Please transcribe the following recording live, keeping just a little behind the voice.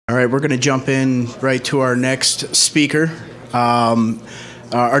right, we're going to jump in right to our next speaker.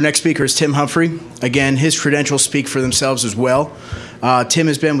 Our next speaker is Tim Humphrey. Again, his credentials speak for themselves as well. Tim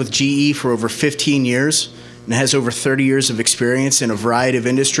has been with GE for over 15 years and has over 30 years of experience in a variety of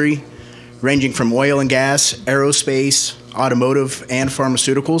industry, ranging from oil and gas, aerospace, automotive, and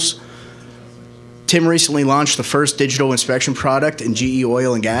pharmaceuticals. Tim recently launched the first digital inspection product in GE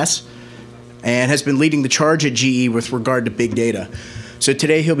Oil and Gas and has been leading the charge at GE with regard to big data. So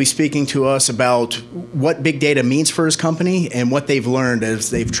today he'll be speaking to us about what big data means for his company and what they've learned as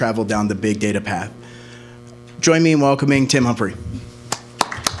they've traveled down the big data path. Join me in welcoming Tim Humphrey.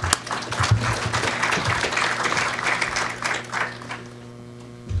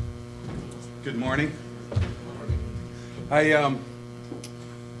 Good morning. I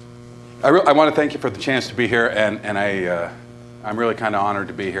want to thank you for the chance to be here, and I'm really kind of honored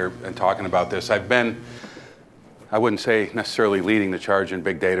to be here and talking about this. I've been, I wouldn't say necessarily leading the charge in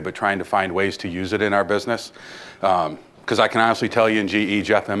big data, but trying to find ways to use it in our business. Because I can honestly tell you in GE,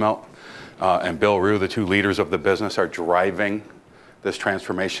 Jeff Immelt and Bill Rue, the two leaders of the business, are driving this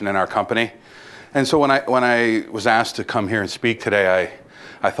transformation in our company. And so when I was asked to come here and speak today,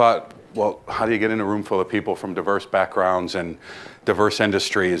 I thought, well, how do you get in a room full of people from diverse backgrounds and diverse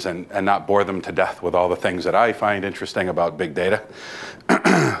industries and not bore them to death with all the things that I find interesting about big data?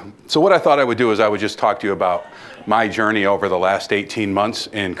 So what I thought I would do is I would just talk to you about my journey over the last 18 months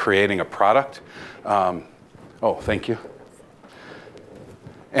in creating a product. Oh, thank you.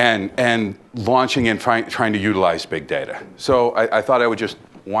 And launching and trying to utilize big data. So I thought I would just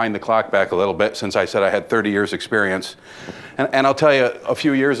wind the clock back a little bit, since I said I had 30 years experience. And I'll tell you, a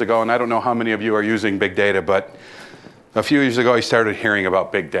few years ago, and I don't know how many of you are using big data, but a few years ago I started hearing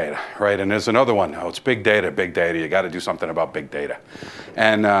about big data, right? And there's another one. Oh, it's big data, you got to do something about big data.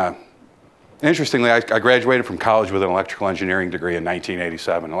 And interestingly, I graduated from college with an electrical engineering degree in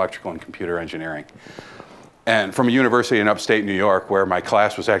 1987, electrical and computer engineering. And from a university in upstate New York, where my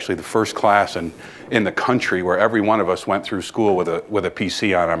class was actually the first class in the country where every one of us went through school with a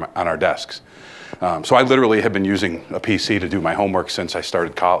PC on our desks. So I literally have been using a PC to do my homework since I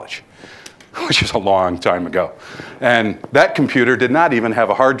started college, which is a long time ago. And that computer did not even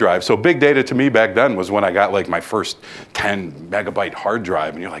have a hard drive. So big data to me back then was when I got like my first 10 megabyte hard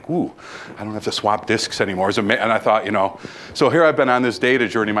drive. And you're like, ooh, I don't have to swap disks anymore. And I thought, you know, so here I've been on this data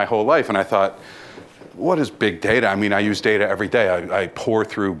journey my whole life. And I thought, what is big data? I mean, I use data every day. I pour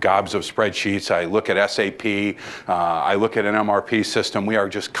through gobs of spreadsheets. I look at SAP. I look at an MRP system. We are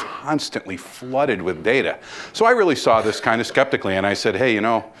just constantly flooded with data. So I really saw this kind of skeptically. And I said, hey, you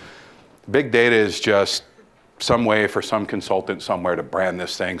know, big data is just some way for some consultant somewhere to brand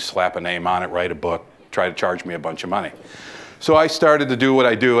this thing, slap a name on it, write a book, try to charge me a bunch of money. So I started to do what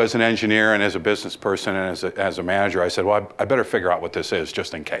I do as an engineer and as a business person and as a manager. I said, well, I better figure out what this is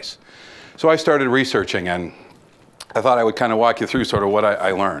just in case. So I started researching, and I thought I would kind of walk you through sort of what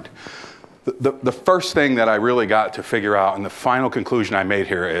I learned. The first thing that I really got to figure out, and the final conclusion I made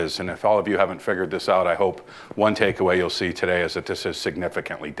here is, and if all of you haven't figured this out, I hope one takeaway you'll see today is that this is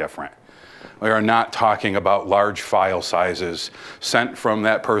significantly different. We are not talking about large file sizes sent from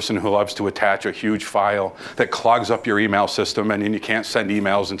that person who loves to attach a huge file that clogs up your email system, and then you can't send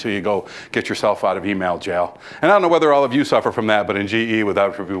emails until you go get yourself out of email jail. And I don't know whether all of you suffer from that, but in GE,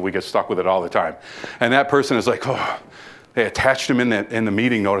 without review, we get stuck with it all the time. And that person is like, oh, they attached them in the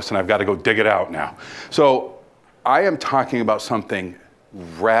meeting notice, and I've got to go dig it out now. So I am talking about something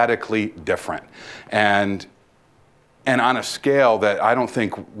radically different. And on a scale that I don't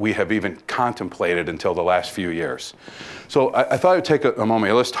think we have even contemplated until the last few years. So I thought I'd take a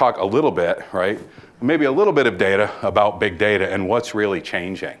moment. Let's talk a little bit, right? Maybe a little bit of data about big data and what's really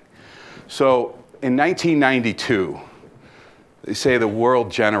changing. So in 1992, they say the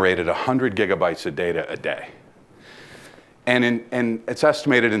world generated 100 gigabytes of data a day. And it's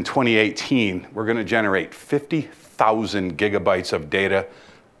estimated in 2018, we're going to generate 50,000 gigabytes of data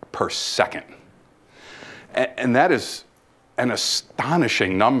per second. And that is an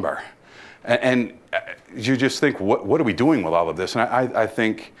astonishing number. And you just think, what are we doing with all of this? And I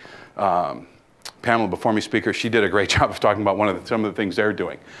think Pamela, before me speaker, she did a great job of talking about some of the things they're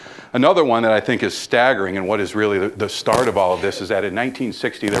doing. Another one that I think is staggering, and what is really the start of all of this, is that in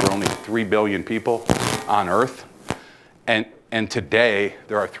 1960, there were only 3 billion people on Earth. And today,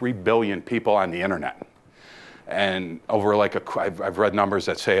 there are 3 billion people on the internet. And over I've read numbers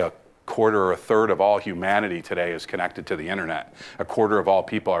that say a quarter or a third of all humanity today is connected to the internet. A quarter of all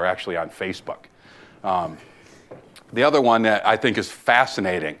people are actually on Facebook. The other one that I think is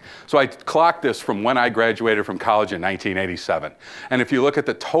fascinating. So I clocked this from when I graduated from college in 1987. And if you look at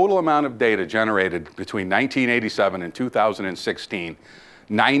the total amount of data generated between 1987 and 2016,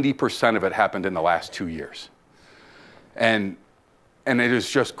 90% of it happened in the last 2 years. And it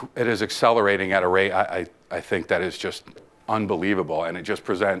is accelerating at a rate I think that is just unbelievable, and it just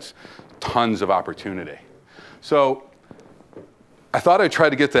presents tons of opportunity. So I thought I'd try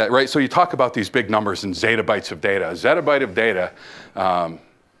to get that right. So you talk about these big numbers in zettabytes of data. A zettabyte of data,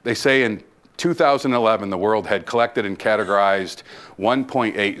 they say in 2011, the world had collected and categorized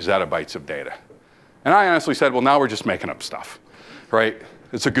 1.8 zettabytes of data. And I honestly said, well, now we're just making up stuff, right?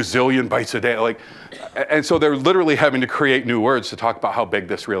 It's a gazillion bytes a day. And so they're literally having to create new words to talk about how big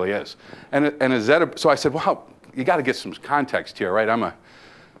this really is. So I said, well, you got to get some context here, right? I'm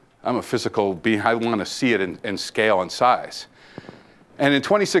a physical being. I want to see it in scale and size. And in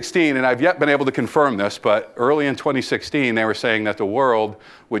 2016, and I've yet been able to confirm this, but early in 2016, they were saying that the world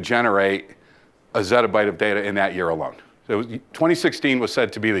would generate a zettabyte of data in that year alone. So 2016 was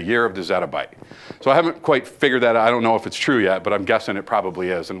said to be the year of the zettabyte. So I haven't quite figured that out. I don't know if it's true yet, but I'm guessing it probably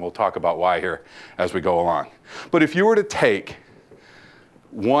is, and we'll talk about why here as we go along. But if you were to take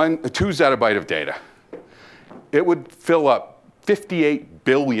 2 zettabyte of data, it would fill up 58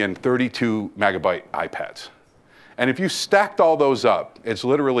 billion 32 megabyte iPads. And if you stacked all those up, it's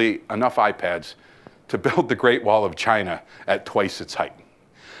literally enough iPads to build the Great Wall of China at twice its height.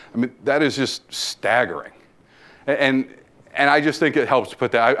 I mean, that is just staggering. And I just think it helps to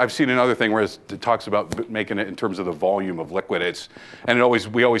put that. I've seen another thing where it talks about making it in terms of the volume of liquid.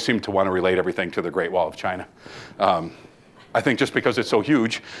 We always seem to want to relate everything to the Great Wall of China. I think just because it's so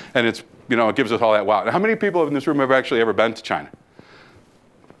huge and it gives us all that wow. Now, how many people in this room have actually ever been to China?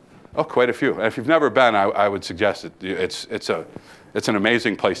 Oh, quite a few. And if you've never been, I would suggest it's an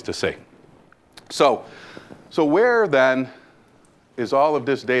amazing place to see. So where then is all of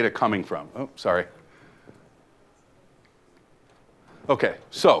this data coming from? Oh, sorry. Okay,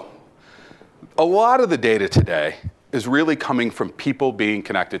 so a lot of the data today is really coming from people being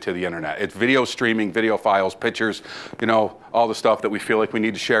connected to the internet. It's video streaming, video files, pictures, all the stuff that we feel like we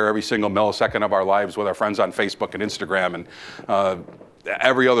need to share every single millisecond of our lives with our friends on Facebook and Instagram, and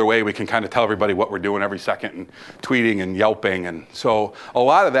every other way we can kind of tell everybody what we're doing every second, and tweeting and yelping. And so a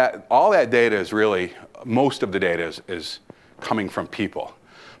lot of that, all that data is really, most of the data is coming from people.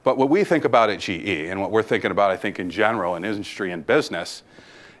 But what we think about at GE, and what we're thinking about, I think, in general in industry and business,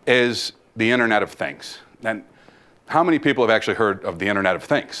 is the Internet of Things. And how many people have actually heard of the Internet of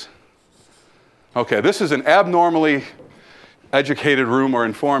Things? Okay, this is an abnormally educated room or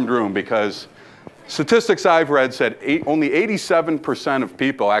informed room, because statistics I've read said only 87% of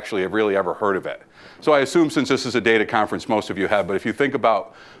people actually have really ever heard of it. So I assume, since this is a data conference, most of you have, but if you think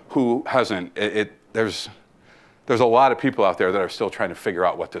about who hasn't, there's a lot of people out there that are still trying to figure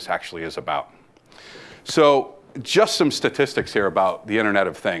out what this actually is about. So just some statistics here about the Internet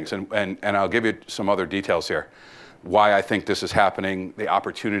of Things, and I'll give you some other details here, why I think this is happening, the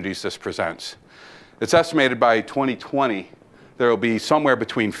opportunities this presents. It's estimated by 2020 there will be somewhere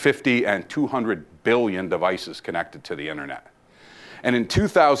between 50 and 200 billion devices connected to the internet. And in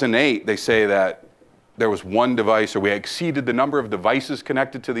 2008, they say that there was one device, or we exceeded the number of devices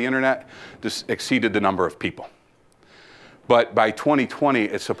connected to the internet, this exceeded the number of people. But by 2020,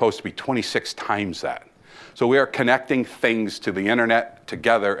 it's supposed to be 26 times that. So we are connecting things to the internet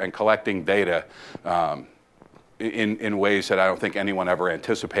together and collecting data in ways that I don't think anyone ever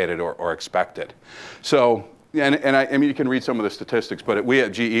anticipated or expected. So, I mean, you can read some of the statistics, but we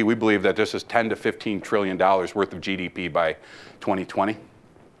at GE, we believe that this is $10 to $15 trillion worth of GDP by 2020.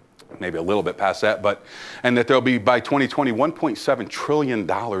 Maybe a little bit past that, and that there'll be, by 2020, $1.7 trillion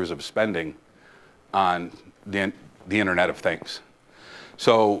of spending on the Internet of Things.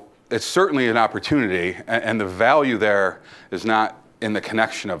 So it's certainly an opportunity, and the value there is not in the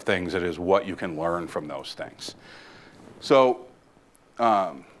connection of things, it is what you can learn from those things. So,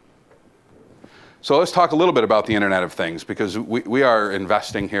 so let's talk a little bit about the Internet of Things, because we are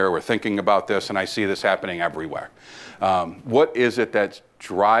investing here, we're thinking about this, and I see this happening everywhere. What is it that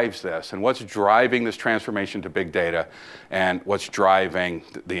drives this, and what's driving this transformation to big data, and what's driving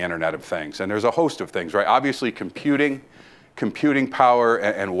the Internet of Things? And there's a host of things, right? Obviously, computing power,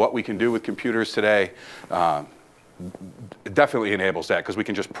 and what we can do with computers today definitely enables that, because we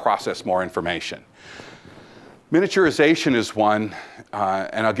can just process more information. Miniaturization is one,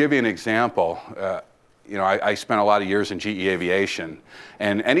 and I'll give you an example. I spent a lot of years in GE Aviation,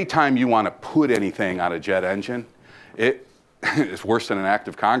 and anytime you want to put anything on a jet engine, it's worse than an act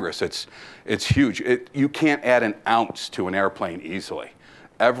of Congress. It's huge. You can't add an ounce to an airplane easily.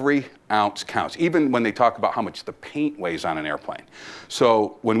 Every ounce counts, even when they talk about how much the paint weighs on an airplane.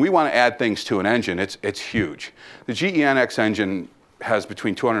 So when we want to add things to an engine, it's huge. The GE NX engine has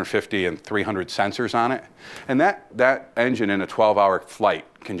between 250 and 300 sensors on it. And that engine in a 12-hour flight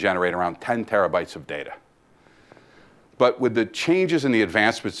can generate around 10 terabytes of data. But with the changes and the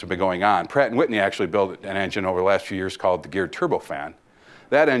advancements that have been going on, Pratt & Whitney actually built an engine over the last few years called the geared turbofan.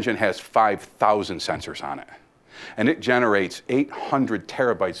 That engine has 5,000 sensors on it. And it generates 800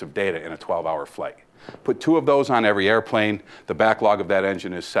 terabytes of data in a 12-hour flight. Put 2 of those on every airplane. The backlog of that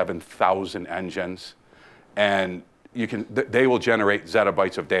engine is 7,000 engines. And they will generate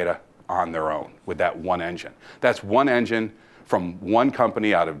zettabytes of data on their own with that one engine. That's one engine from one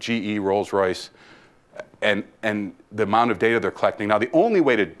company out of GE, Rolls-Royce, and the amount of data they're collecting. Now, the only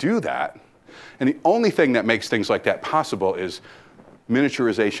way to do that, and the only thing that makes things like that possible is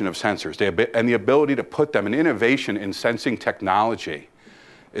miniaturization of sensors and the ability to put them, an innovation in sensing technology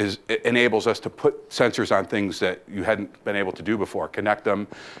enables us to put sensors on things that you hadn't been able to do before, connect them.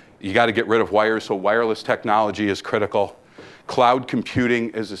 You got to get rid of wires, so wireless technology is critical. Cloud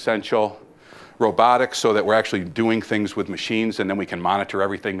computing is essential. Robotics, so that we're actually doing things with machines and then we can monitor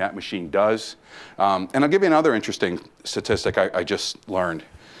everything that machine does. And I'll give you another interesting statistic I just learned.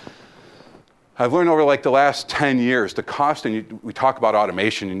 I've learned over like the last 10 years, the cost, and we talk about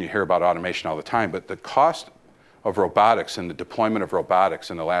automation and you hear about automation all the time, but the cost of robotics and the deployment of robotics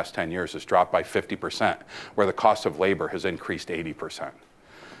in the last 10 years has dropped by 50%, where the cost of labor has increased 80%.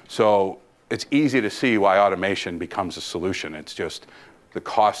 So it's easy to see why automation becomes a solution. It's just the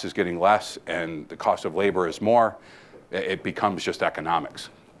cost is getting less and the cost of labor is more. It becomes just economics.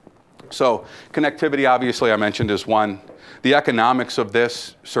 So connectivity, obviously, I mentioned is one. The economics of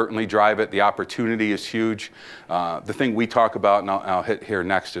this certainly drive it. The opportunity is huge. The thing we talk about, and I'll hit here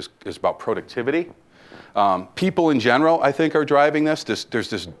next, is about productivity. People in general, I think, are driving this. There's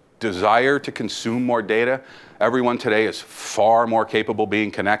this desire to consume more data. Everyone today is far more capable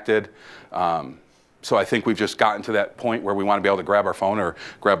being connected. So I think we've just gotten to that point where we want to be able to grab our phone or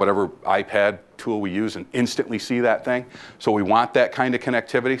grab whatever iPad tool we use and instantly see that thing. So we want that kind of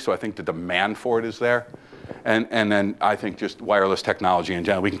connectivity. So I think the demand for it is there. And then I think just wireless technology in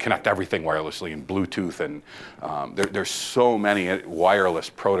general. We can connect everything wirelessly in Bluetooth. And there's so many wireless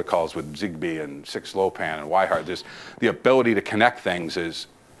protocols with Zigbee and 6LoWPAN and Wi-Fi. The ability to connect things is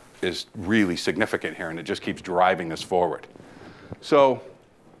really significant here. And it just keeps driving this forward. So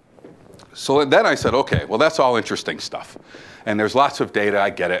then I said, OK, well, that's all interesting stuff. And there's lots of data. I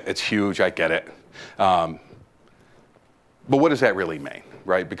get it. It's huge. I get it. But what does that really mean,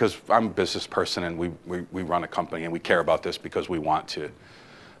 right? Because I'm a business person, and we run a company, and we care about this because we want to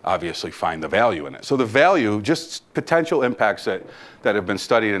obviously find the value in it. So the value, just potential impacts that have been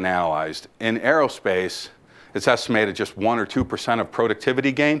studied and analyzed. In aerospace, it's estimated just 1 or 2% of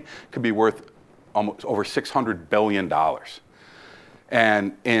productivity gain could be worth almost over $600 billion.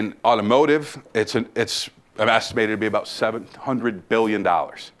 And in automotive, it's estimated to be about $700 billion.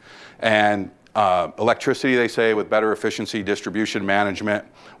 And electricity, they say, with better efficiency, distribution management,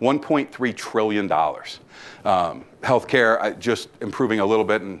 $1.3 trillion. Healthcare, just improving a little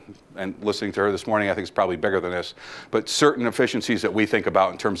bit, and listening to her this morning, I think it's probably bigger than this. But certain efficiencies that we think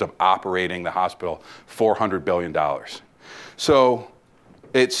about in terms of operating the hospital, $400 billion. So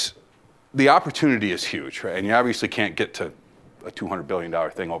the opportunity is huge, right? And you obviously can't get to a $200 billion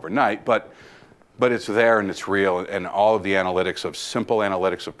thing overnight, but it's there and it's real, and all of the analytics of simple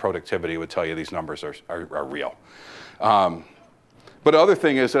analytics of productivity would tell you these numbers are real. But the other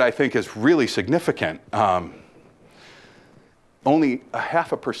thing is that I think is really significant. Only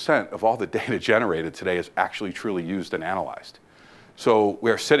 0.5% of all the data generated today is actually truly used and analyzed. So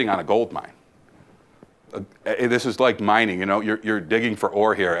we're sitting on a gold mine. This is like mining, you know, you're digging for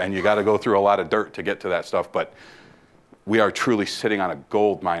ore here, and you got to go through a lot of dirt to get to that stuff, but we are truly sitting on a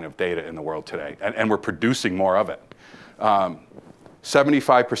gold mine of data in the world today, and we're producing more of it.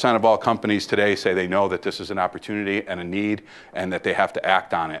 75% of all companies today say they know that this is an opportunity and a need, and that they have to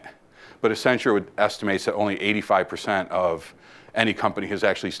act on it. But Accenture estimates that only 85% of any company has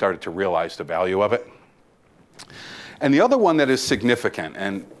actually started to realize the value of it. And the other one that is significant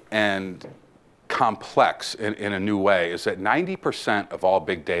and complex in a new way is that 90% of all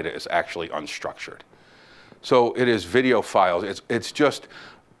big data is actually unstructured. So it is video files. It's just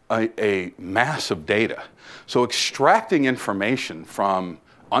a mass of data. So extracting information from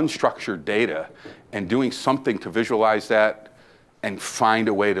unstructured data and doing something to visualize that and find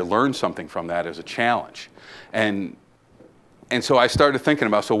a way to learn something from that is a challenge. And so I started thinking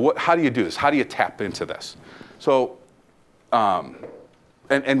about, so how do you do this? How do you tap into this? So,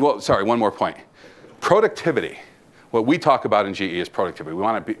 well, sorry, one more point. Productivity. What we talk about in GE is productivity. We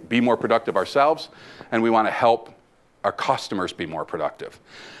want to be more productive ourselves, and we want to help our customers be more productive.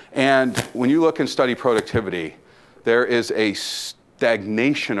 And when you look and study productivity, there is a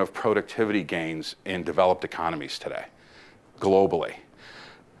stagnation of productivity gains in developed economies today, globally.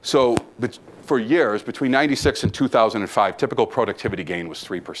 So for years, between 96 and 2005, typical productivity gain was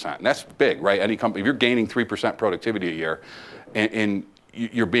 3%. And that's big, right? Any company, if you're gaining 3% productivity a year, and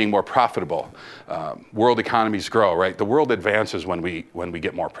you're being more profitable. World economies grow, right? The world advances when we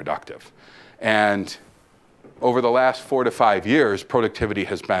get more productive. And over the last 4 to 5 years, productivity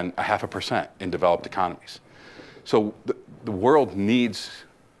has been 0.5% in developed economies. So the world needs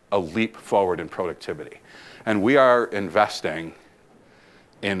a leap forward in productivity. And we are investing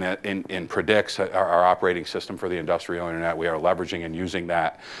in Predicts, our operating system for the industrial internet. We are leveraging and using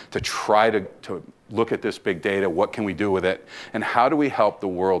that to try to look at this big data, what can we do with it, and how do we help the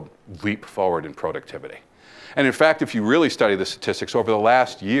world leap forward in productivity. And in fact, if you really study the statistics, over the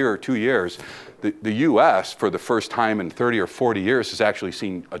last year or 2 years, the US, for the first time in 30 or 40 years, has actually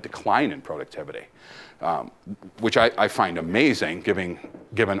seen a decline in productivity, which I find amazing,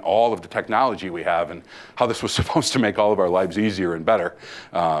 given all of the technology we have and how this was supposed to make all of our lives easier and better.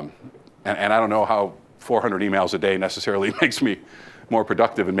 And I don't know how 400 emails a day necessarily makes me more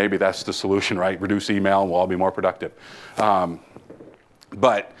productive, and maybe that's the solution, right? Reduce email and we'll all be more productive.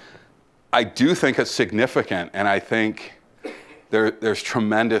 But I do think it's significant, and I think there's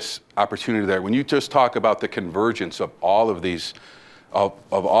tremendous opportunity there. When you just talk about the convergence of all of these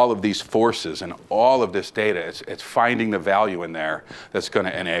all of these forces and all of this data, it's finding the value in there that's going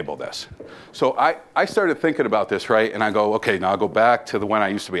to enable this. So I started thinking about this, right? And I go, okay, now I'll go back to when I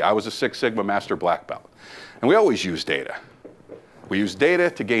used to be. I was a Six Sigma Master Black Belt. And we always use data. We use data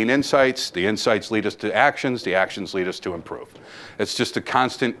to gain insights. The insights lead us to actions. The actions lead us to improve. It's just a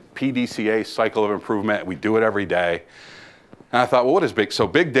constant PDCA cycle of improvement. We do it every day. And I thought, well, what is big? So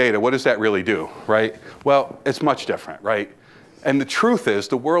big data, what does that really do, right? Well, it's much different, right? And the truth is,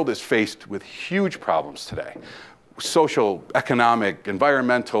 the world is faced with huge problems today. Social, economic,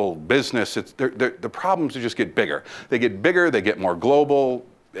 environmental, business, the problems just get bigger. They get more global,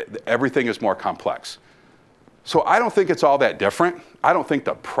 everything is more complex. So I don't think it's all that different. I don't think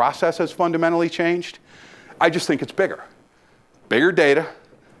the process has fundamentally changed. I just think it's bigger. Bigger data,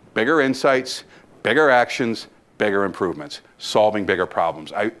 bigger insights, bigger actions, bigger improvements, solving bigger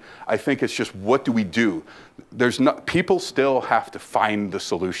problems. I think it's just, what do we do? People still have to find the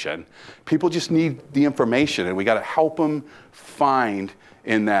solution. People just need the information, and we got to help them find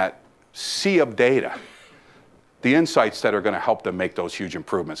in that sea of data the insights that are going to help them make those huge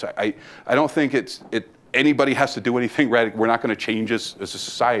improvements. I don't think anybody has to do anything radical. We're not going to change as a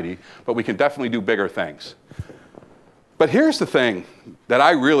society, but we can definitely do bigger things. But here's the thing that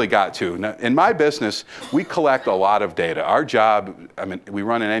I really got to. Now, in my business, we collect a lot of data. Our job, we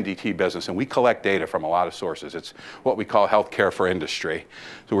run an NDT business, and we collect data from a lot of sources. It's what we call healthcare for industry.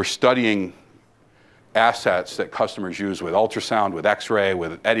 So we're studying assets that customers use with ultrasound, with X-ray,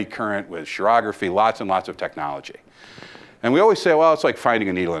 with eddy current, with chirography, lots and lots of technology. And we always say, well, it's like finding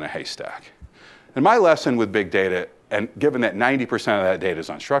a needle in a haystack. And my lesson with big data, and given that 90% of that data is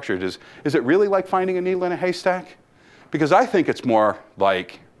unstructured, is it really like finding a needle in a haystack? Because I think it's more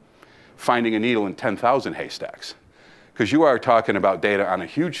like finding a needle in 10,000 haystacks. Because you are talking about data on a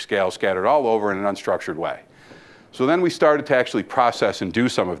huge scale scattered all over in an unstructured way. So then we started to actually process and do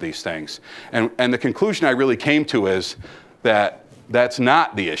some of these things. And the conclusion I really came to is that that's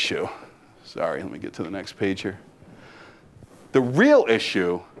not the issue. Sorry, let me get to the next page here. The real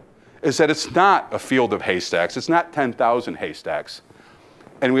issue is that it's not a field of haystacks. It's not 10,000 haystacks.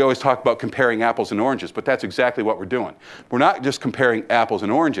 And we always talk about comparing apples and oranges, but that's exactly what we're doing. We're not just comparing apples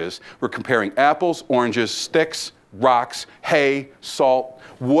and oranges. We're comparing apples, oranges, sticks, rocks, hay, salt,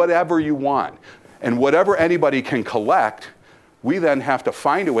 whatever you want. And whatever anybody can collect, we then have to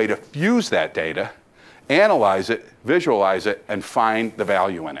find a way to fuse that data, analyze it, visualize it, and find the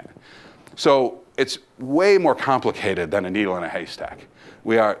value in it. So it's way more complicated than a needle in a haystack.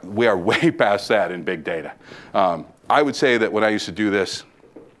 We are way past that in big data. I would say that when I used to do this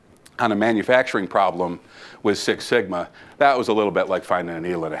on a manufacturing problem with Six Sigma, that was a little bit like finding a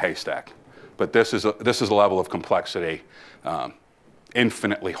needle in a haystack. But this is a level of complexity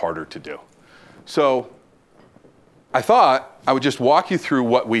infinitely harder to do. So I thought I would just walk you through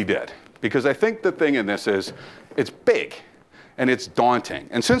what we did, because I think the thing in this is it's big and it's daunting.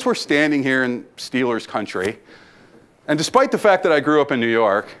 And since we're standing here in Steelers country, and despite the fact that I grew up in New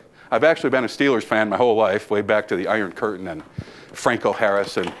York, I've actually been a Steelers fan my whole life, way back to the Iron Curtain and Franco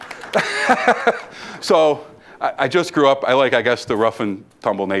Harris. And so I just grew up, I guess, the rough and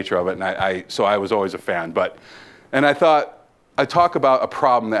tumble nature of it, and so I was always a fan. And I thought I'd talk about a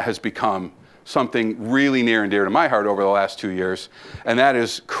problem that has become something really near and dear to my heart over the last 2 years, and that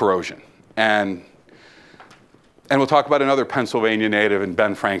is corrosion. And And we'll talk about another Pennsylvania native and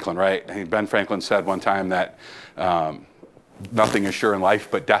Ben Franklin, right? Ben Franklin said one time that nothing is sure in life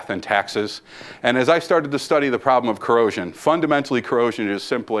but death and taxes. And as I started to study the problem of corrosion, fundamentally corrosion is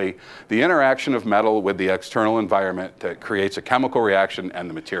simply the interaction of metal with the external environment that creates a chemical reaction and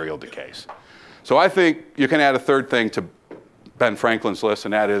the material decays. So I think you can add a third thing to Ben Franklin's list,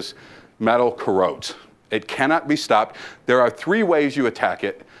 and that is metal corrodes. It cannot be stopped. There are three ways you attack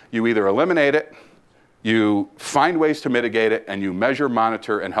it. You either eliminate it, you find ways to mitigate it, and you measure,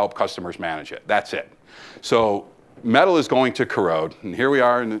 monitor, and help customers manage it. That's it. So metal is going to corrode, and here we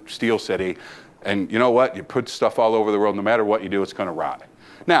are in the Steel City, and you know what? You put stuff all over the world, no matter what you do, it's going to rot.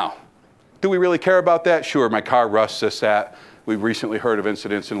 Now, do we really care about that? Sure, my car rusts, this, that. We've recently heard of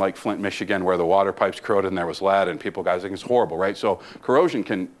incidents in like Flint, Michigan, where the water pipes corroded and there was lead, and people, guys, think it's horrible, right? So corrosion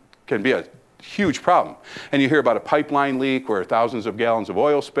can be a huge problem. And you hear about a pipeline leak where thousands of gallons of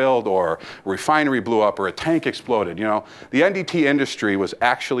oil spilled, or a refinery blew up, or a tank exploded. You know, the NDT industry was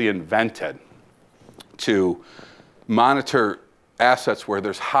actually invented to monitor assets where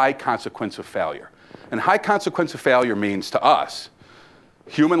there's high consequence of failure. And high consequence of failure means to us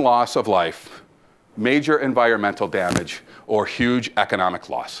human loss of life, major environmental damage, or huge economic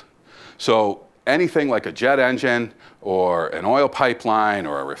loss. So anything like a jet engine or an oil pipeline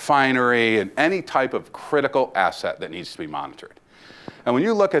or a refinery and any type of critical asset that needs to be monitored. And when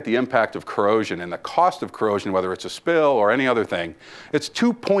you look at the impact of corrosion and the cost of corrosion, whether it's a spill or any other thing, it's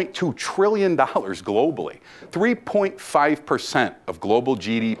 $2.2 trillion globally. 3.5% of global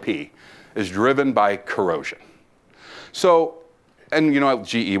GDP is driven by corrosion. So, and you know, at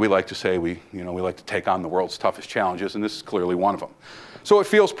GE, we like to say we like to take on the world's toughest challenges, and this is clearly one of them. So it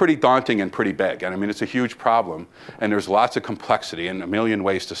feels pretty daunting and pretty big. And I mean, it's a huge problem, and there's lots of complexity and a million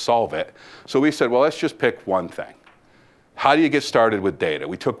ways to solve it. So we said, well, let's just pick one thing. How do you get started with data?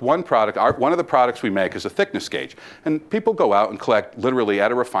 We took one product. One of the products we make is a thickness gauge. And people go out and collect, literally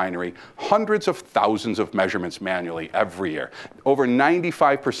at a refinery, hundreds of thousands of measurements manually every year. Over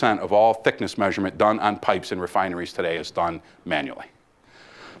 95% of all thickness measurement done on pipes in refineries today is done manually.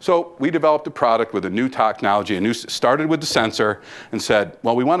 So we developed a product with a new technology, started with the sensor, and said,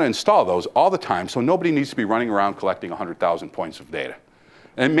 well, we want to install those all the time so nobody needs to be running around collecting 100,000 points of data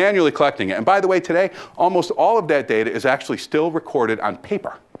and manually collecting it. And by the way, today, almost all of that data is actually still recorded on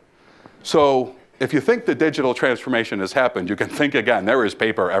paper. So if you think the digital transformation has happened, you can think again, there is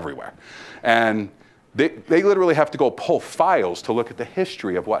paper everywhere. And they literally have to go pull files to look at the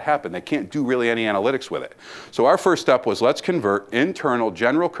history of what happened. They can't do really any analytics with it. So our first step was, let's convert internal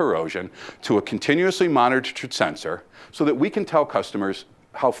general corrosion to a continuously monitored sensor so that we can tell customers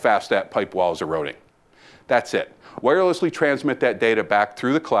how fast that pipe wall is eroding. That's it. Wirelessly transmit that data back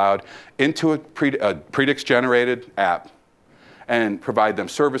through the cloud into a Predix-generated app and provide them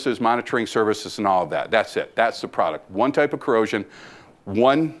services, monitoring services, and all of that. That's it. That's the product. One type of corrosion,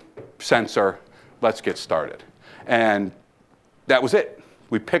 one sensor. Let's get started. And that was it.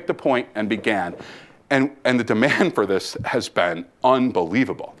 We picked a point and began. And the demand for this has been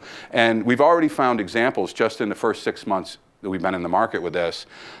unbelievable. And we've already found examples just in the first 6 months that we've been in the market with this,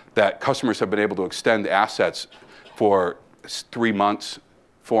 that customers have been able to extend assets for 3 months,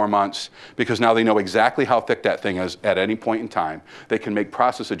 4 months, because now they know exactly how thick that thing is at any point in time. They can make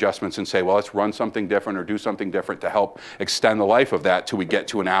process adjustments and say, well, let's run something different or do something different to help extend the life of that till we get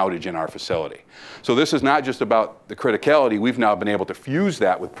to an outage in our facility. So this is not just about the criticality. We've now been able to fuse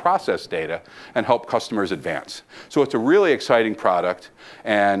that with process data and help customers advance. So it's a really exciting product,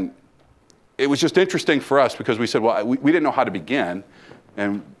 and it was just interesting for us because we said, well, we didn't know how to begin,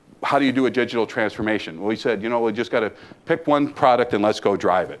 and how do you do a digital transformation? Well, we said, you know, we just got to pick one product and let's go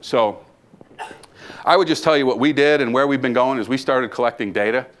drive it. So I would just tell you what we did and where we've been going is we started collecting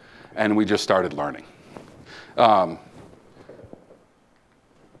data and we just started learning. The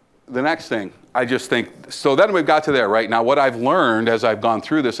next thing, I just think, so then we've got to there, right? Now what I've learned as I've gone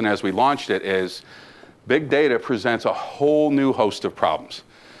through this and as we launched it is big data presents a whole new host of problems.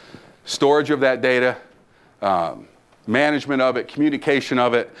 Storage of that data, management of it, communication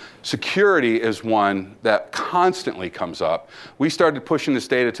of it. Security is one that constantly comes up. We started pushing this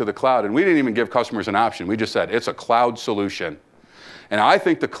data to the cloud, and we didn't even give customers an option. We just said, it's a cloud solution. And I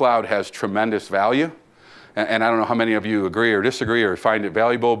think the cloud has tremendous value. And I don't know how many of you agree or disagree or find it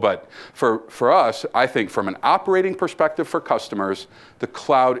valuable, but for us, I think from an operating perspective for customers, the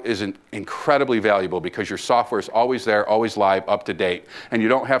cloud is incredibly valuable because your software is always there, always live, up to date, and you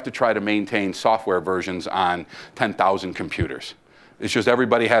don't have to try to maintain software versions on 10,000 computers. It's just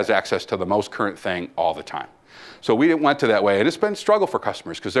everybody has access to the most current thing all the time. So we went to that way, and it's been a struggle for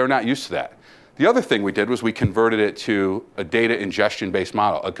customers because they're not used to that. The other thing we did was we converted it to a data ingestion-based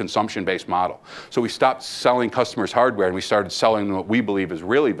model, a consumption-based model. So we stopped selling customers hardware and we started selling them what we believe is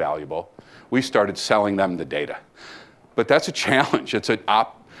really valuable. We started selling them the data. But that's a challenge. It's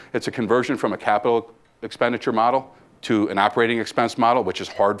a conversion from a capital expenditure model to an operating expense model, which is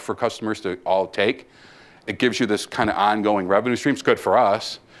hard for customers to all take. It gives you this kind of ongoing revenue stream. It's good for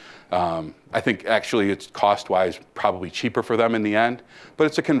us. I think actually it's cost-wise probably cheaper for them in the end, but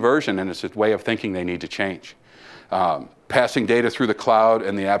it's a conversion and it's a way of thinking they need to change. Passing data through the cloud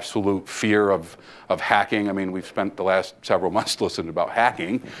and the absolute fear of hacking. I mean, we've spent the last several months listening about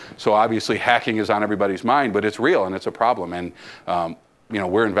hacking, so obviously hacking is on everybody's mind, but it's real and it's a problem. And you know,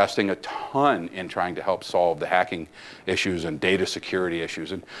 we're investing a ton in trying to help solve the hacking issues and data security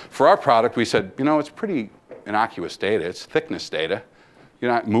issues. And for our product, we said, you know, it's pretty innocuous data. It's thickness data. You're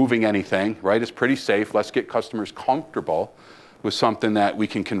not moving anything, right? It's pretty safe. Let's get customers comfortable with something that we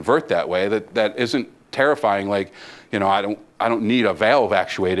can convert that way, that isn't terrifying. Like, you know, I don't need a valve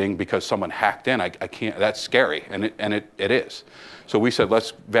actuating because someone hacked in. I can't. That's scary, and it is. So we said,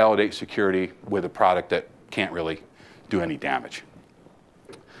 let's validate security with a product that can't really do any damage.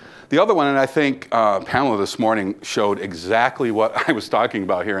 The other one, and I think panel this morning showed exactly what I was talking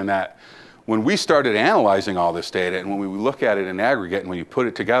about here, in that when we started analyzing all this data and when we look at it in aggregate and when you put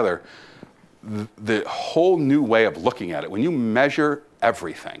it together, the whole new way of looking at it, when you measure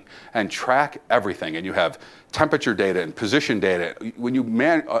everything and track everything and you have temperature data and position data, when you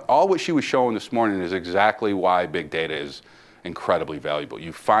all what she was showing this morning is exactly why big data is incredibly valuable.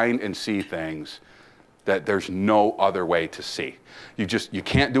 You find and see things that there's no other way to see. You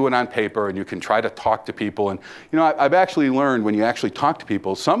can't do it on paper, and you can try to talk to people. And you know, I've actually learned when you actually talk to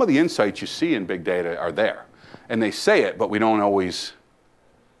people, some of the insights you see in big data are there. And they say it, but we don't always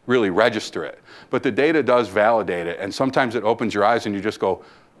really register it. But the data does validate it, and sometimes it opens your eyes and you just go,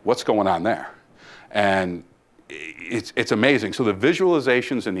 what's going on there? And it's amazing. So the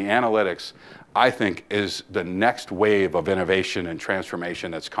visualizations and the analytics, I think, is the next wave of innovation and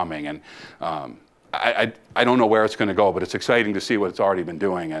transformation that's coming. And I don't know where it's going to go, but it's exciting to see what it's already been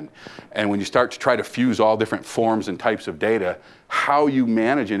doing. And when you start to try to fuse all different forms and types of data, how you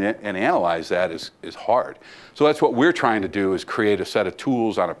manage it and analyze that is hard. So that's what we're trying to do, is create a set of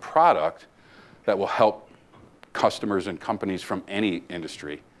tools on a product that will help customers and companies from any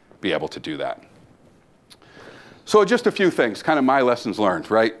industry be able to do that. So just a few things, kind of my lessons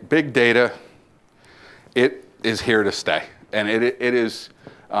learned, right? Big data, it is here to stay. And it is,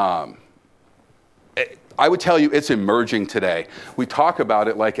 I would tell you it's emerging today. We talk about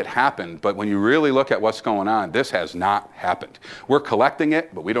it like it happened, but when you really look at what's going on, this has not happened. We're collecting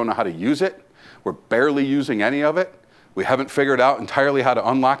it, but we don't know how to use it. We're barely using any of it. We haven't figured out entirely how to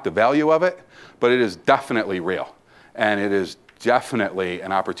unlock the value of it, but it is definitely real. And it is definitely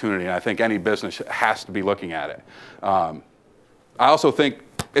an opportunity, and I think any business has to be looking at it. I also think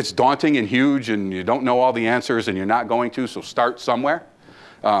it's daunting and huge, and you don't know all the answers, and you're not going to, so start somewhere.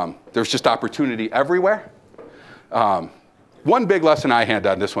 There's just opportunity everywhere. One big lesson I had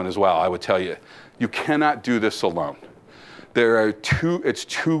on this one as well, I would tell you, you cannot do this alone. It's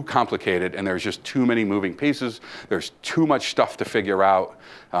too complicated, and there's just too many moving pieces. There's too much stuff to figure out.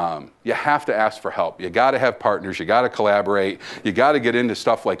 You have to ask for help. You got to have partners. You got to collaborate. You got to get into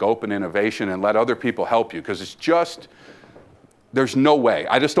stuff like open innovation and let other people help you, because it's just, there's no way.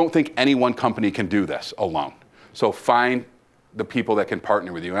 I just don't think any one company can do this alone. So find the people that can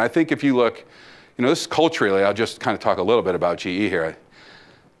partner with you. And I think if you look, you know, this is culturally, I'll just kind of talk a little bit about GE here.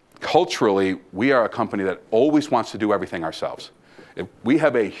 Culturally, we are a company that always wants to do everything ourselves. We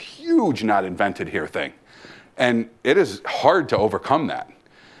have a huge not invented here thing. And it is hard to overcome that.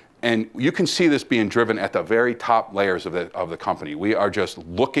 And you can see this being driven at the very top layers of the company. We are just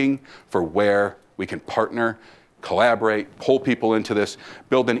looking for where we can partner, collaborate, pull people into this,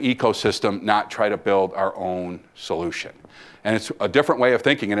 build an ecosystem, not try to build our own solution. And it's a different way of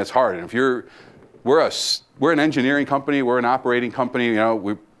thinking, and it's hard. And if we're an engineering company, we're an operating company, you know,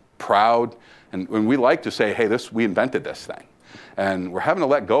 we're proud, and we like to say, hey, we invented this thing. And we're having to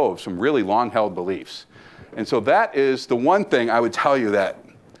let go of some really long-held beliefs. And so that is the one thing I would tell you that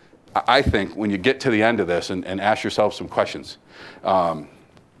I think when you get to the end of this and ask yourself some questions.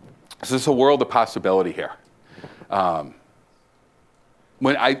 Is this a world of possibility here?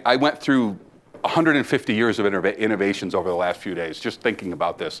 When I went through 150 years of innovations over the last few days, just thinking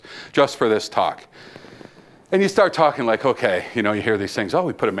about this, just for this talk. And you start talking like, okay, you know, you hear these things, oh,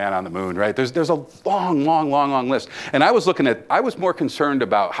 we put a man on the moon, right? There's a long list. And I was more concerned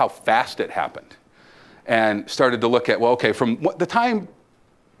about how fast it happened, and started to look at, well, okay, from the time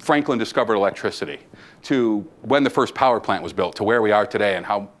Franklin discovered electricity, to when the first power plant was built, to where we are today and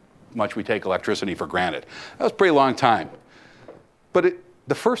how much we take electricity for granted. That was a pretty long time. But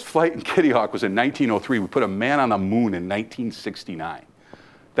the first flight in Kitty Hawk was in 1903. We put a man on the moon in 1969.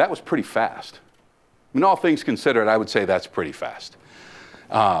 That was pretty fast. I mean, all things considered, I would say that's pretty fast.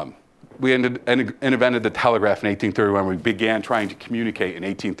 We invented the telegraph in 1831. We began trying to communicate in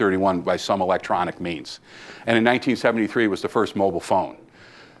 1831 by some electronic means. And in 1973 was the first mobile phone.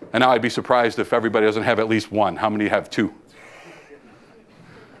 And now I'd be surprised if everybody doesn't have at least one. How many have two?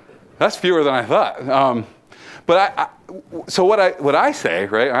 That's fewer than I thought. So what I say,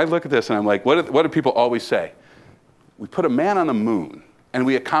 right, I look at this and I'm like, what do people always say? We put a man on the moon and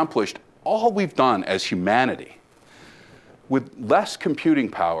we accomplished all we've done as humanity with less computing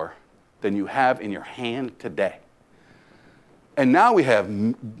power than you have in your hand today. And now we have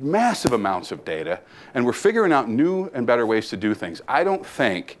massive amounts of data, and we're figuring out new and better ways to do things. I don't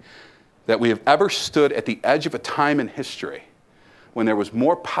think that we have ever stood at the edge of a time in history when there was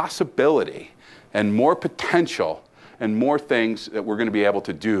more possibility and more potential and more things that we're going to be able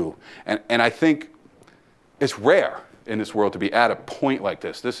to do. And I think it's rare in this world to be at a point like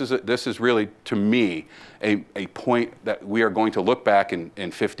this. This is really, to me, a point that we are going to look back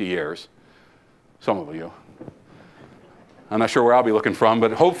in 50 years, some of you. I'm not sure where I'll be looking from,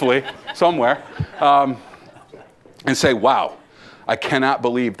 but hopefully somewhere, and say, wow, I cannot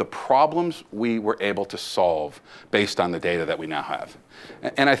believe the problems we were able to solve based on the data that we now have.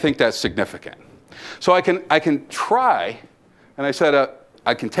 And I think that's significant. So I can try, and I said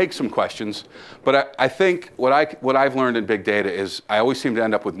I can take some questions, but I think what I've learned in big data is I always seem to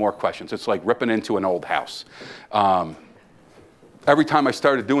end up with more questions. It's like ripping into an old house. Every time I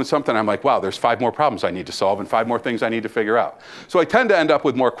started doing something, I'm like, wow, there's 5 more problems I need to solve and 5 more things I need to figure out. So I tend to end up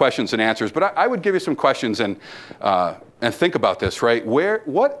with more questions than answers, but I would give you some questions and think about this, right?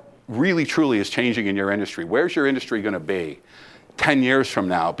 What really truly is changing in your industry? Where's your industry going to be 10 years from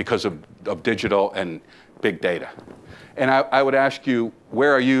now because of digital and big data? And I would ask you,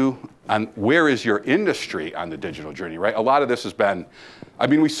 where is your industry on the digital journey, right? A lot of this has been, I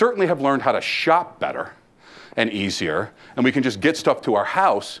mean, we certainly have learned how to shop better and easier, and we can just get stuff to our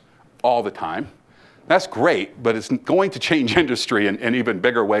house all the time. That's great, but it's going to change industry in even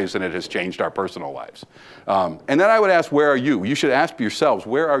bigger ways than it has changed our personal lives. And then I would ask, where are you? You should ask yourselves,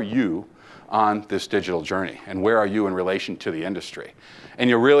 where are you on this digital journey? And where are you in relation to the industry? And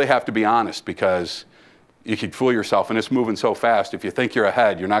you really have to be honest, because you could fool yourself, and it's moving so fast. If you think you're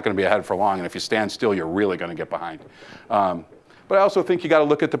ahead, you're not going to be ahead for long, and if you stand still, you're really going to get behind. But I also think you got to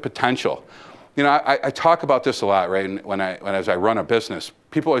look at the potential. You know, I talk about this a lot, right? And as I run a business,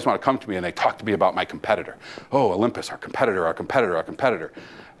 people always want to come to me and they talk to me about my competitor. Oh, Olympus, our competitor, our competitor, our competitor.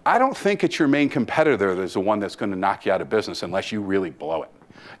 I don't think it's your main competitor that's the one that's going to knock you out of business unless you really blow it.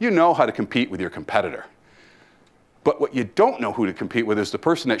 You know how to compete with your competitor. But what you don't know who to compete with is the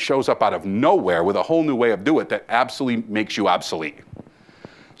person that shows up out of nowhere with a whole new way of doing it that absolutely makes you obsolete.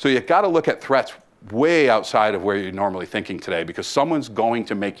 So you've got to look at threats way outside of where you're normally thinking today, because someone's going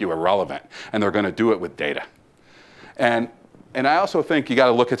to make you irrelevant, and they're going to do it with data. And I also think you got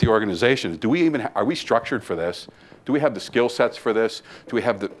to look at the organization. Are we structured for this? Do we have the skill sets for this? Do we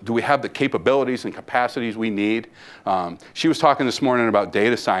have the capabilities and capacities we need? She was talking this morning about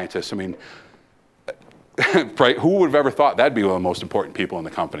data scientists. I mean, right? Who would have ever thought that'd be one of the most important people in the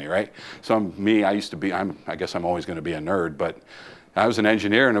company, right? So I guess I'm always going to be a nerd, but I was an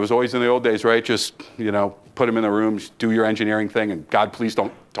engineer, and it was always in the old days, right? Just, you know, put them in the room, do your engineering thing, and God, please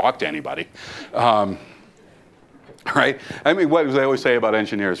don't talk to anybody. Right? I mean, what do they always say about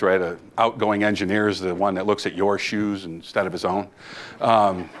engineers, right? An outgoing engineer is the one that looks at your shoes instead of his own.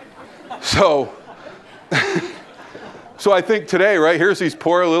 So I think today, right, here's these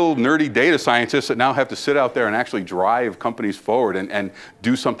poor little nerdy data scientists that now have to sit out there and actually drive companies forward and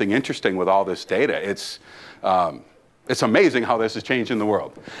do something interesting with all this data. It's amazing how this is changing the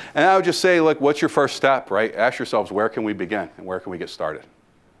world. And I would just say, look, what's your first step, right? Ask yourselves, where can we begin and where can we get started?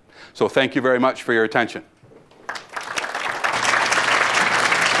 So thank you very much for your attention.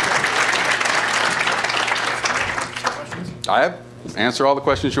 Answer all the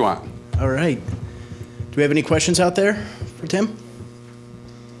questions you want. All right. Do we have any questions out there for Tim?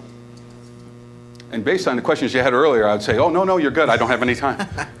 And based on the questions you had earlier, I would say, oh, no, you're good. I don't have any time.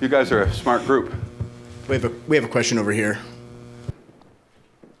 You guys are a smart group. We have a question over here.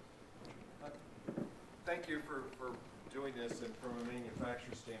 Thank you for doing this, and from a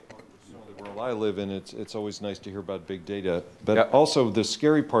manufacturer standpoint, which is the world I live in, it's always nice to hear about big data. But Yep. Also the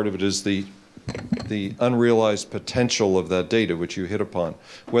scary part of it is the unrealized potential of that data, which you hit upon,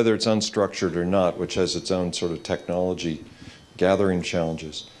 whether it's unstructured or not, which has its own sort of technology gathering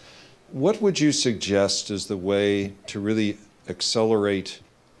challenges. What would you suggest is the way to really accelerate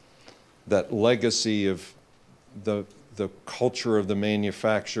that legacy of the culture of the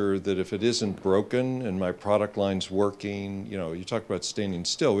manufacturer, that if it isn't broken and my product line's working, you know, you talk about standing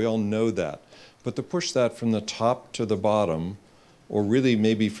still, we all know that. But to push that from the top to the bottom, or really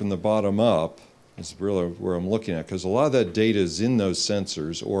maybe from the bottom up, is really where I'm looking at, because a lot of that data is in those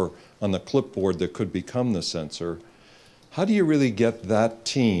sensors or on the clipboard that could become the sensor. How do you really get that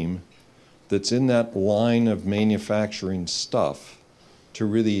team that's in that line of manufacturing stuff to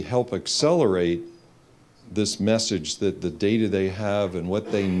really help accelerate this message that the data they have and what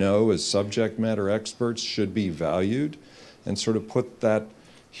they know as subject matter experts should be valued, and sort of put that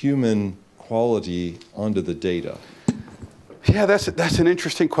human quality onto the data? Yeah, that's an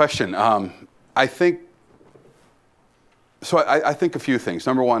interesting question. I think a few things.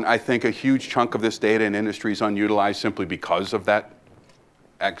 Number one, I think a huge chunk of this data in industry is unutilized simply because of that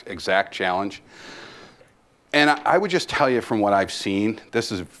exact challenge. And I would just tell you from what I've seen,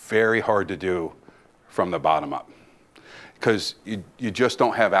 this is very hard to do from the bottom up, because you just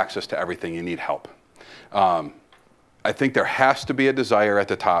don't have access to everything. You need help. I think there has to be a desire at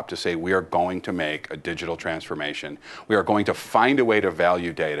the top to say we are going to make a digital transformation. We are going to find a way to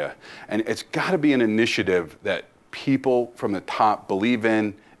value data. And it's got to be an initiative that people from the top believe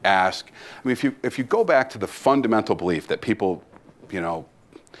in, ask. I mean, if you go back to the fundamental belief that people, you know,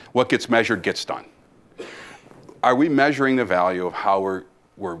 what gets measured gets done. Are we measuring the value of how we're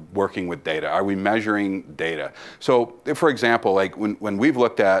working with data? Are we measuring data? So, for example, like when we've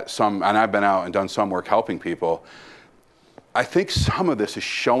looked at some, and I've been out and done some work helping people, I think some of this is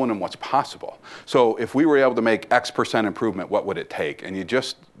showing them what's possible. So if we were able to make X% improvement, what would it take? And you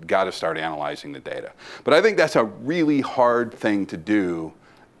just got to start analyzing the data. But I think that's a really hard thing to do,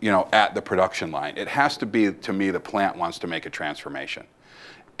 you know, at the production line. It has to be, to me, the plant wants to make a transformation.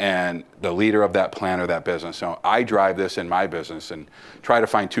 And the leader of that plant or that business. So I drive this in my business and try to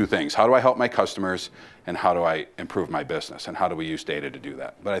find two things. How do I help my customers, and how do I improve my business? And how do we use data to do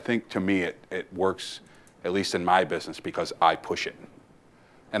that? But I think, to me, it works, at least in my business, because I push it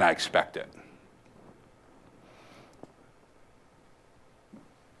and I expect it.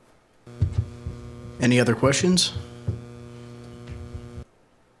 Any other questions?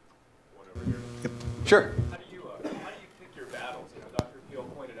 Yep. Sure. How do you pick your battles? You know, Dr. Peel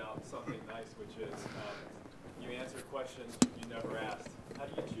pointed out something nice, which is you answer questions you never asked. How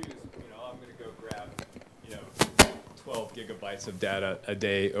do you choose? You know, I'm going to go grab, you know, 12 gigabytes of data a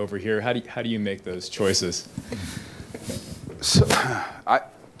day over here. How do you make those choices? So,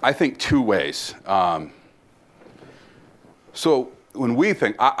 I think two ways. So when we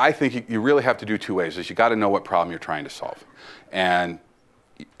think, I think you really have to do two ways. Is you got to know what problem you're trying to solve, and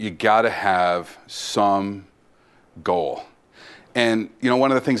you got to have some goal. And you know,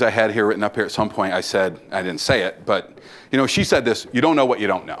 one of the things I had here written up here at some point, I said, I didn't say it, but you know, she said this: you don't know what you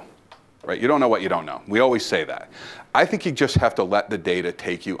don't know, right? You don't know what you don't know. We always say that. I think you just have to let the data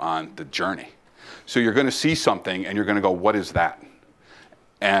take you on the journey. So you're going to see something, and you're going to go, what is that?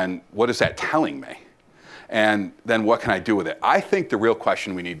 And what is that telling me? And then what can I do with it? I think the real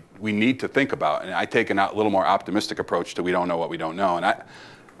question we need to think about, and I take a little more optimistic approach to we don't know what we don't know, and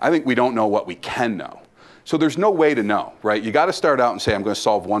I think we don't know what we can know. So there's no way to know, right? You got to start out and say, I'm going to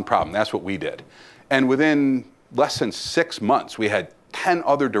solve one problem. That's what we did. And within less than 6 months, we had 10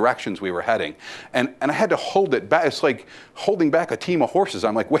 other directions we were heading. And I had to hold it back. It's like holding back a team of horses.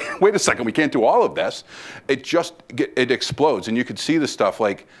 I'm like, wait a second, we can't do all of this. It explodes. And you could see the stuff,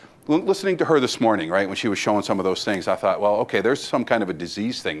 like listening to her this morning, right, when she was showing some of those things, I thought, well, okay, there's some kind of a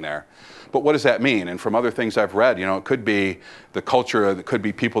disease thing there. But what does that mean? And from other things I've read, you know, it could be the culture, it could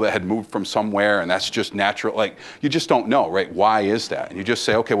be people that had moved from somewhere, and that's just natural. Like, you just don't know, right? Why is that? And you just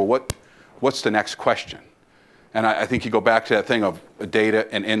say, okay, well, what's the next question? And I think you go back to that thing of data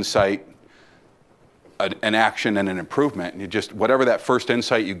and insight, an action and an improvement, and you just, whatever that first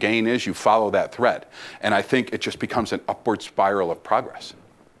insight you gain is, you follow that thread. And I think it just becomes an upward spiral of progress.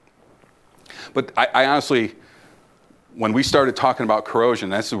 But I honestly, when we started talking about corrosion,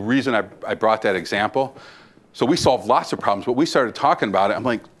 that's the reason I brought that example. So we solved lots of problems, but we started talking about it, I'm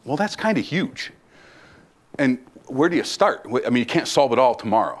like, well, that's kind of huge. And where do you start? I mean, you can't solve it all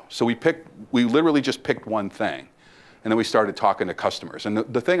tomorrow. So we literally just picked one thing, and then we started talking to customers. And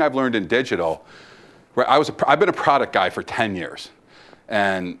the thing I've learned in digital, right, I've been a product guy for 10 years,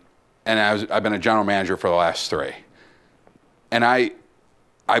 and I've been a general manager for the last 3. And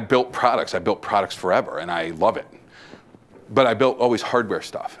I built products. I built products forever, and I love it. But I built always hardware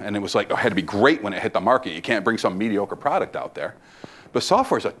stuff, and it was like, it had to be great when it hit the market. You can't bring some mediocre product out there. But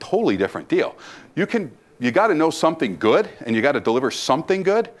software is a totally different deal. You can you got to know something good, and you got to deliver something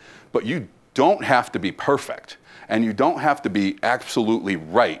good, but you don't have to be perfect. And you don't have to be absolutely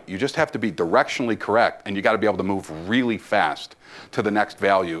right. You just have to be directionally correct, and you got to be able to move really fast to the next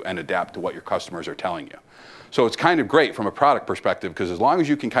value and adapt to what your customers are telling you. So it's kind of great from a product perspective, because as long as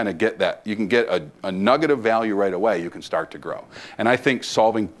you can kind of get that, you can get a nugget of value right away, you can start to grow. And I think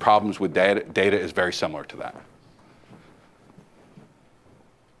solving problems with data is very similar to that.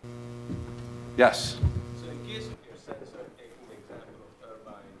 Yes? So in case of your sensor, taking the example of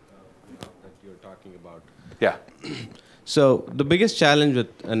turbine that you're talking about. Yeah. So the biggest challenge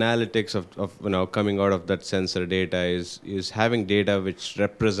with analytics of coming out of that sensor data is having data which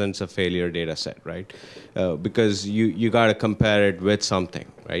represents a failure data set, right? Because you got to compare it with something,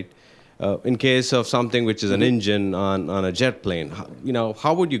 right? In case of something which is an engine on a jet plane,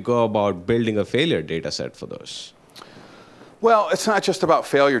 how would you go about building a failure data set for those? Well, it's not just about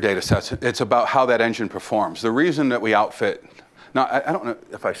failure data sets. It's about how that engine performs. The reason that we outfit, now I don't know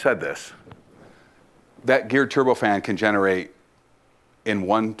if I said this, that geared turbofan can generate in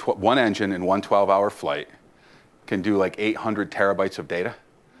one engine in one 12-hour flight, can do like 800 terabytes of data.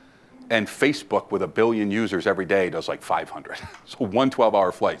 And Facebook with 1 billion users every day does like 500. So one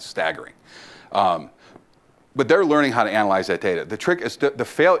 12-hour flight, staggering. But they're learning how to analyze that data. The trick is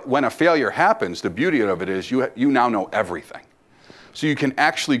when a failure happens, the beauty of it is you now know everything. So you can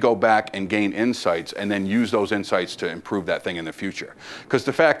actually go back and gain insights and then use those insights to improve that thing in the future. Because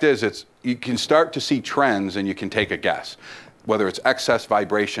the fact is, you can start to see trends and you can take a guess, whether it's excess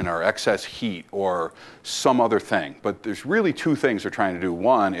vibration or excess heat or some other thing. But there's really two things they're trying to do.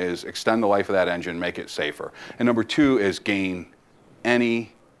 One is extend the life of that engine, make it safer. And number two is gain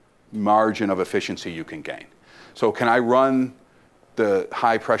any margin of efficiency you can gain. So can I run the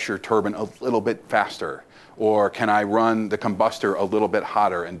high pressure turbine a little bit faster? Or can I run the combustor a little bit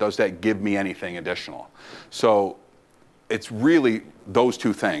hotter, and does that give me anything additional? So it's really those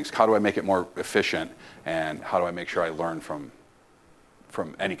two things. How do I make it more efficient, and how do I make sure I learn from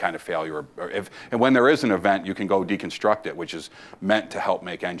any kind of failure? And when there is an event, you can go deconstruct it, which is meant to help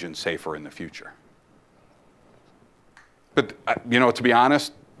make engines safer in the future. But to be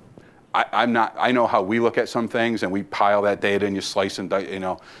honest, I know how we look at some things, and we pile that data and you slice and dice,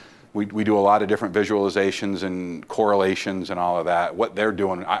 We do a lot of different visualizations and correlations and all of that. What they're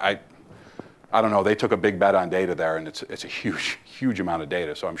doing, I don't know. They took a big bet on data there, and it's a huge, huge amount of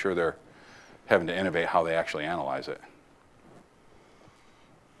data. So I'm sure they're having to innovate how they actually analyze it.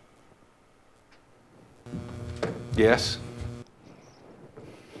 Yes?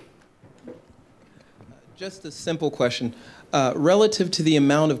 Just a simple question. Relative to the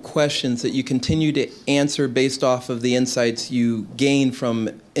amount of questions that you continue to answer based off of the insights you gain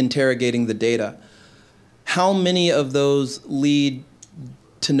from interrogating the data, how many of those lead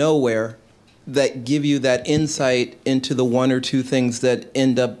to nowhere that give you that insight into the one or two things that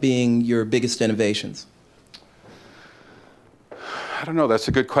end up being your biggest innovations? I don't know. That's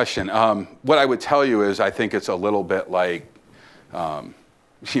a good question. What I would tell you is I think it's a little bit like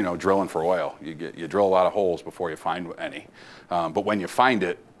drilling for oil. You drill a lot of holes before you find any. But when you find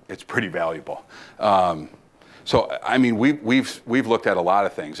it, it's pretty valuable. So, I mean, we've looked at a lot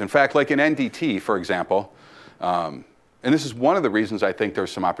of things. In fact, like in NDT, for example, and this is one of the reasons I think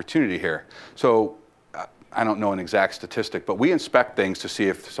there's some opportunity here. So, I don't know an exact statistic, but we inspect things to see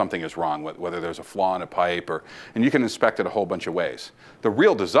if something is wrong, whether there's a flaw in a pipe, and you can inspect it a whole bunch of ways. The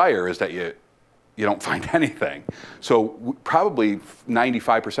real desire is that you don't find anything. So probably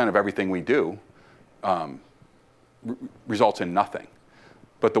 95% of everything we do results in nothing.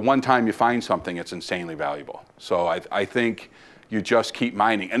 But the one time you find something, it's insanely valuable. So I think you just keep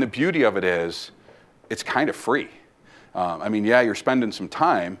mining. And the beauty of it is, it's kind of free. I mean, yeah, you're spending some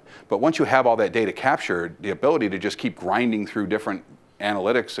time, but once you have all that data captured, the ability to just keep grinding through different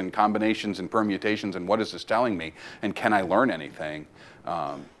analytics and combinations and permutations and what is this telling me, and can I learn anything,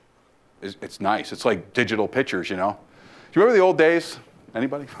 it's nice. It's like digital pictures, Do you remember the old days?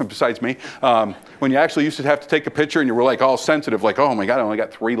 Anybody besides me? When you actually used to have to take a picture and you were like all sensitive, like, oh my God, I only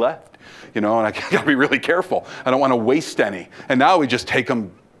got 3 left, and I gotta be really careful. I don't want to waste any. And now we just take them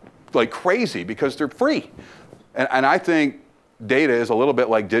like crazy because they're free. And I think data is a little bit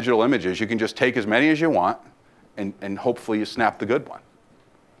like digital images. You can just take as many as you want, and hopefully you snap the good one.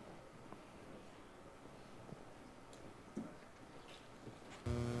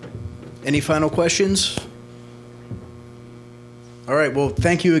 Any final questions? All right, well,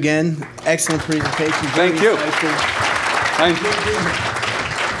 thank you again. Excellent presentation. Thank you. Thank you.